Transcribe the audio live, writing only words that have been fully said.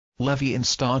Levy and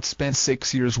Stott spent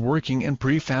 6 years working in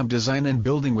prefab design and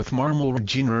building with Marmol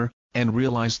Radziner, and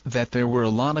realized that there were a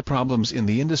lot of problems in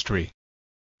the industry.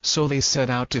 So they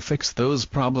set out to fix those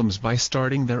problems by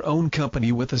starting their own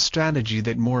company with a strategy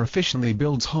that more efficiently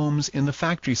builds homes in the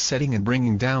factory setting and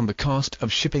bringing down the cost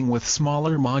of shipping with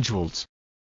smaller modules.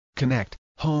 Connect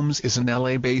Homes is an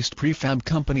LA-based prefab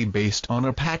company based on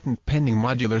a patent-pending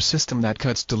modular system that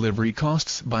cuts delivery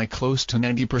costs by close to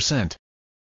 90%.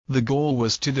 The goal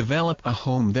was to develop a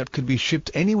home that could be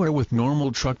shipped anywhere with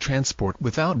normal truck transport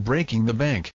without breaking the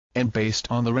bank, and based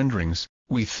on the renderings,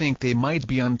 we think they might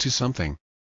be onto something.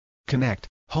 Connect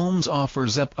Homes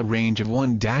offers up a range of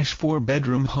 1-4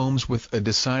 bedroom homes with a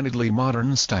decidedly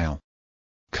modern style.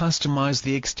 Customize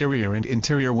the exterior and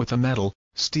interior with a metal,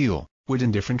 steel, wood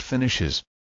and different finishes.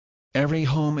 Every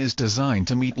home is designed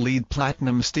to meet LEED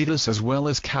Platinum status as well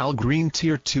as Cal Green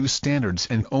Tier 2 standards,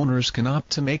 and owners can opt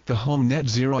to make the home net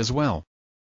zero as well.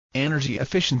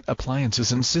 Energy-efficient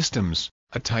appliances and systems,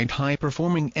 a tight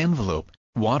high-performing envelope,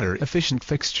 water-efficient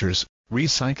fixtures,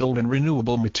 recycled and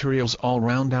renewable materials all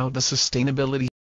round out the sustainability